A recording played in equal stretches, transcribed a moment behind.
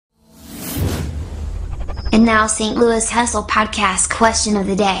And now St. Louis Hustle Podcast question of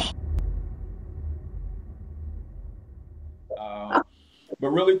the day. But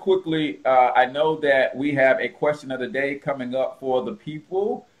really quickly, I know that we have a question of the day coming up for the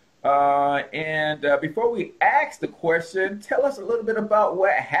people. And before we ask the question, tell us a little bit about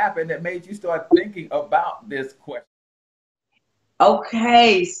what happened that made you start thinking about this question.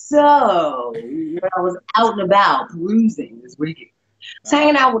 Okay, so when I was out and about perusing this weekend,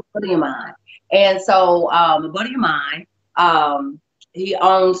 hanging out with a buddy of mine. And so a buddy of mine, he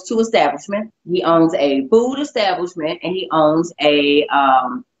owns two establishments. He owns a food establishment and he owns a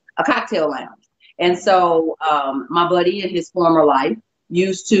cocktail lounge. And so my buddy in his former life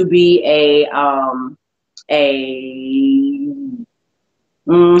used to be how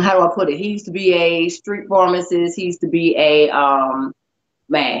do I put it? He used to be a street pharmacist. He used to be he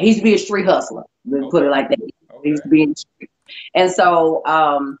used to be a street hustler. Let's put it like that. Okay. He used to be in the street. And so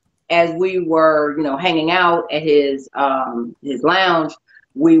as we were, hanging out at his lounge,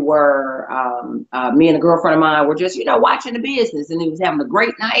 we were, me and a girlfriend of mine were just, watching the business, and he was having a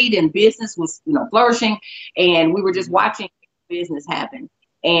great night and business was, flourishing, and we were just watching business happen.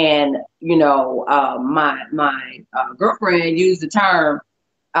 And, my girlfriend used the term,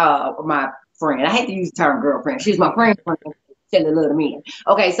 my friend, I hate to use the term girlfriend. She's my friend, tell a little men.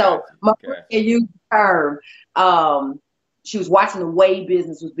 Okay. So my friend used the term, she was watching the way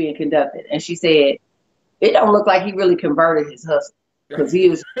business was being conducted, and she said, it don't look like he really converted his hustle, because he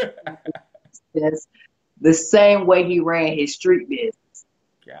was the same way he ran his street business.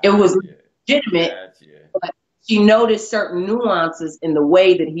 It was legitimate, but she noticed certain nuances in the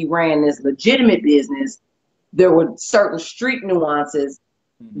way that he ran this legitimate business. There were certain street nuances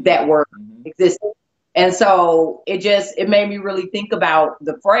that were existing. And so it made me really think about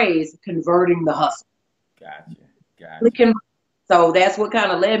the phrase converting the hustle. Gotcha. So that's what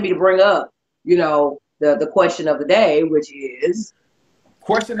kind of led me to bring up, the question of the day, which is.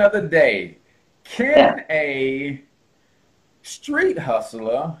 Question of the day. Can a street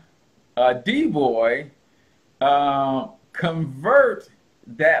hustler, a D-boy, convert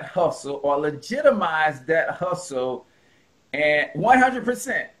that hustle or legitimize that hustle and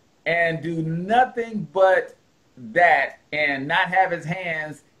 100% and do nothing but that and not have his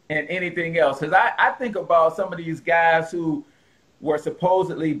hands in anything else? Because I think about some of these guys who were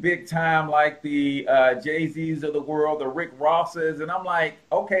supposedly big time, like the Jay-Z's of the world, the Rick Rosses, and I'm like,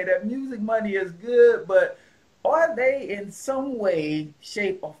 okay, that music money is good, but are they in some way,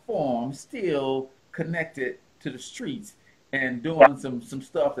 shape, or form still connected to the streets and doing some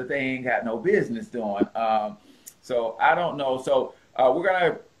stuff that they ain't got no business doing? So I don't know. So we're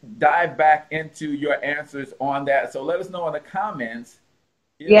gonna dive back into your answers on that. So let us know in the comments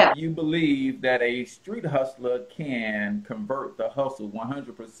if you believe that a street hustler can convert the hustle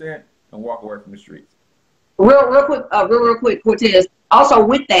 100% and walk away from the streets. Real quick, Cortez. Also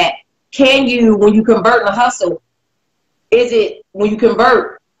with that, can you, when you convert the hustle,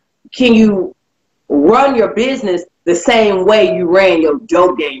 can you run your business the same way you ran your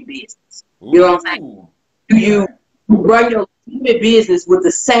dope game business? You know what I'm saying? Do you run your business with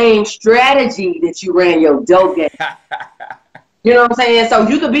the same strategy that you ran your dope game? You know what I'm saying? So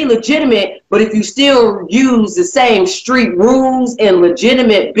you could be legitimate, but if you still use the same street rules and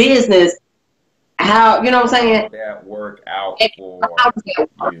legitimate business, how, you know what I'm saying? That work out for you.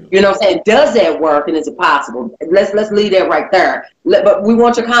 You know what I'm saying? Does that work, and is it possible? Let's leave that right there. But we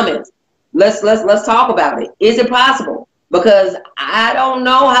want your comments. Let's talk about it. Is it possible? Because I don't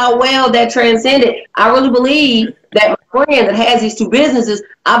know how well that transcended. I really believe that my friend that has these two businesses,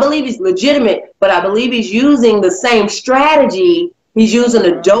 I believe he's legitimate, but I believe he's using the same strategy. He's using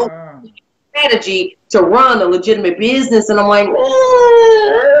a dope strategy to run a legitimate business. And I'm like,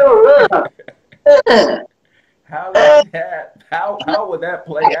 how would that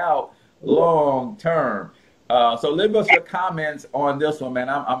play out long term? So leave us your comments on this one, man.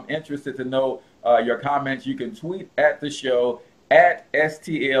 I'm interested to know your comments. You can tweet at the show at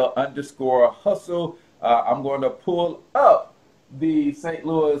STL_hustle. I'm going to pull up the St.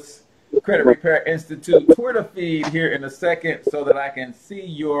 Louis Credit Repair Institute Twitter feed here in a second so that I can see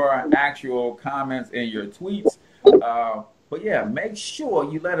your actual comments and your tweets. But yeah, make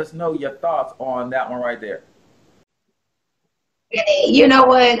sure you let us know your thoughts on that one right there. You know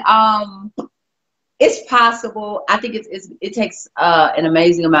what? It's possible. I think it takes an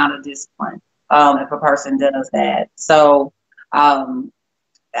amazing amount of discipline if a person does that. So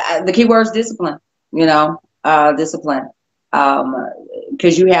the key word is discipline. Discipline.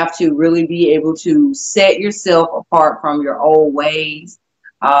 Because you have to really be able to set yourself apart from your old ways.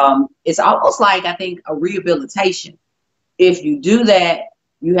 It's almost like, I think, a rehabilitation. If you do that,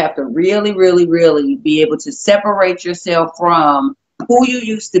 You have to really, really, really be able to separate yourself from who you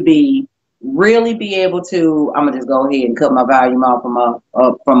used to be. Really be able to. I'm gonna just go ahead and cut my volume off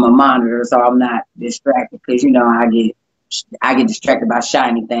from a monitor, so I'm not distracted. Because I get distracted by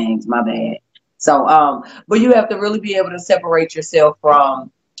shiny things. My bad. So, but you have to really be able to separate yourself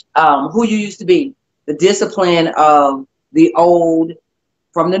from who you used to be. The discipline of the old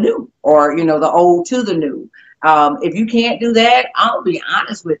from the new, or the old to the new. If you can't do that, I'll be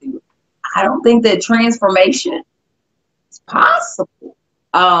honest with you. I don't think that transformation is possible,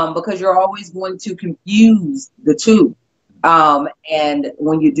 because you're always going to confuse the two. And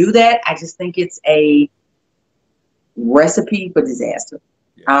when you do that, I just think it's a recipe for disaster.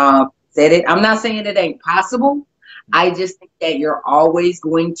 Said it. I'm not saying it ain't possible. I just think that you're always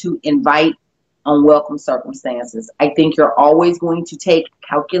going to invite unwelcome circumstances. I think you're always going to take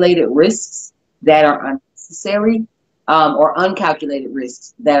calculated risks that are unnecessary, or uncalculated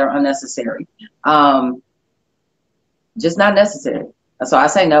risks that are unnecessary. Just not necessary. So I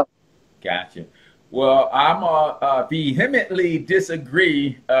say no. Gotcha. Well, I'm vehemently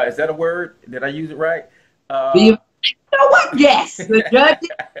disagree. Is that a word? Did I use it right? You know what? Yes. The judge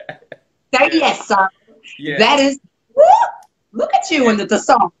say yes, sir. Yes. That is, woo, look at you in the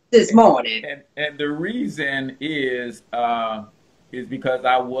song this morning. And the reason is because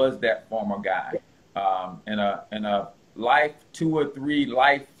I was that former guy. In a life 2 or 3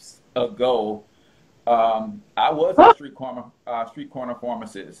 lives ago, I was a street corner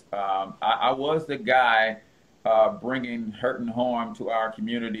pharmacist. I was the guy bringing hurt and harm to our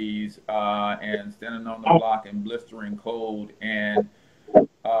communities, and standing on the block in blistering cold, and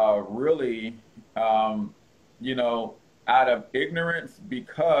really, out of ignorance,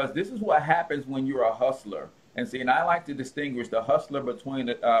 because this is what happens when you're a hustler. And see, and I like to distinguish the hustler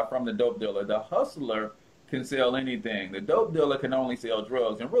from the dope dealer. The hustler can sell anything. The dope dealer can only sell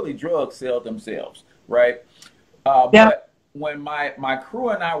drugs, and really drugs sell themselves, right? But when my crew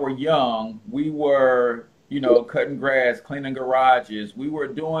and I were young, we were, cutting grass, cleaning garages. We were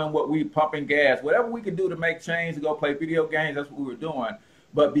doing pumping gas, whatever we could do to make change, to go play video games, that's what we were doing.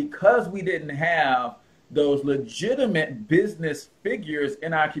 But because we didn't have those legitimate business figures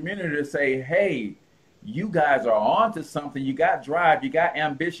in our community to say, hey, you guys are onto something, you got drive, you got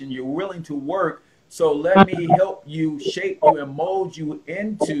ambition, you're willing to work, so let me help you, shape you, and mold you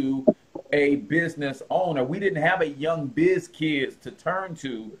into a business owner. We didn't have a young biz kids to turn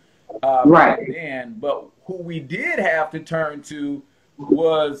to back then, but who we did have to turn to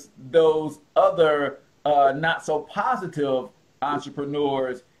was those other not so positive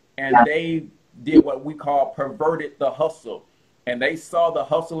entrepreneurs, and they did what we call perverted the hustle. And they saw the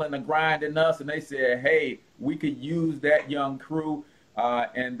hustle and the grind in us, and they said, hey, we could use that young crew.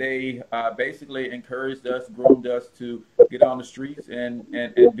 And they basically encouraged us, groomed us to get on the streets and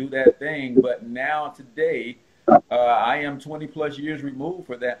do that thing. But now today, I am 20 plus years removed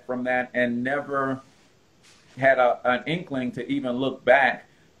from that and never had an inkling to even look back.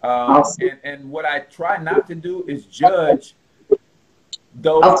 And what I try not to do is judge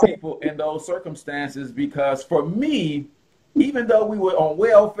those people in those circumstances, because for me, even though we were on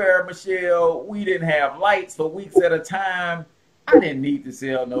welfare, Michelle, we didn't have lights for weeks at a time, I didn't need to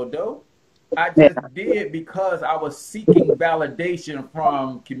sell no dope. I just did because I was seeking validation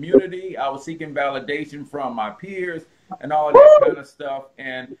from community. I was seeking validation from my peers and all that kind of stuff.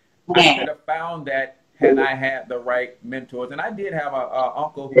 And I could have found that had I had the right mentors. And I did have an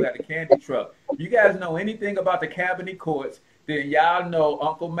uncle who had a candy truck. If you guys know anything about the Cabinet Courts, then y'all know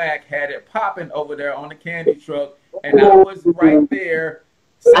Uncle Mac had it popping over there on the candy truck. And I was right there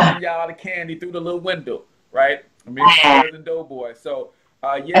selling y'all the candy through the little window, right? Me and my cousin Doughboy. So,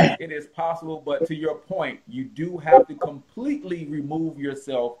 yes, it is possible. But to your point, you do have to completely remove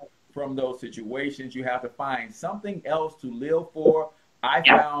yourself from those situations. You have to find something else to live for. I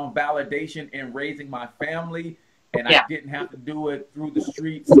found validation in raising my family, and I didn't have to do it through the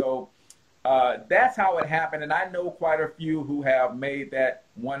streets. So that's how it happened. And I know quite a few who have made that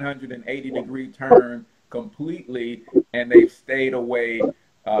 180-degree turn completely, and they've stayed away.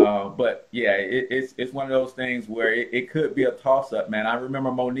 But yeah, it's one of those things where it could be a toss-up, man. I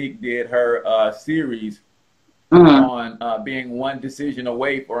remember Monique did her series on being one decision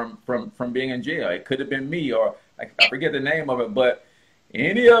away from being in jail. It could have been me, or I forget the name of it, but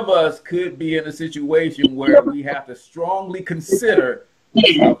any of us could be in a situation where we have to strongly consider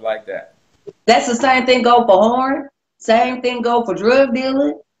stuff like that. That's the same thing go for horn. Same thing go for drug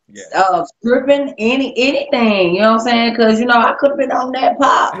dealing. Yeah. Stripping, anything, you know what I'm saying? Because, I could have been on that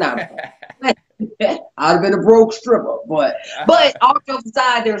pop. No, I'd have been a broke stripper. But all jokes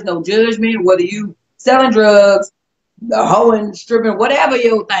aside, there's no judgment. Whether you selling drugs, the hoeing, stripping, whatever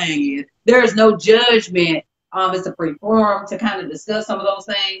your thing is. There is no judgment. It's a free forum to kind of discuss some of those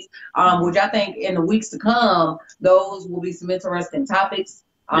things, which I think in the weeks to come, those will be some interesting topics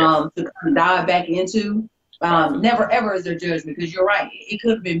to kind of dive back into. Never ever is there judgment, because you're right. It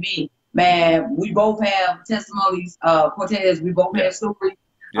could have been me. Man, we both have testimonies, Cortez, we both have stories,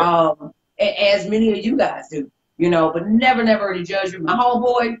 as many of you guys do, you know, but never any judgment. My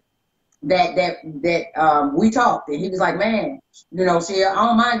homeboy, that we talked, and he was like, man, you know, see, I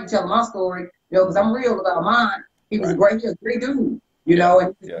don't mind you telling my story, you know, because I'm real about mine. He was a great dude, you know,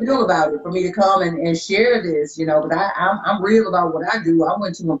 and he was real about it for me to come and share this, you know, but I'm real about what I do. I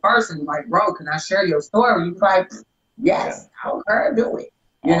went to him first and like, bro, can I share your story? He was like, yes, I don't care, do it,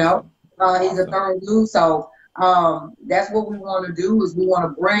 you know. He's a thorough dude, so that's what we want to do, is we want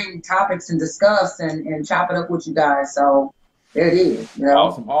to bring topics and discuss and chop it up with you guys. So there it is, you know.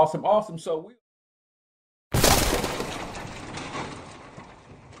 Awesome. So we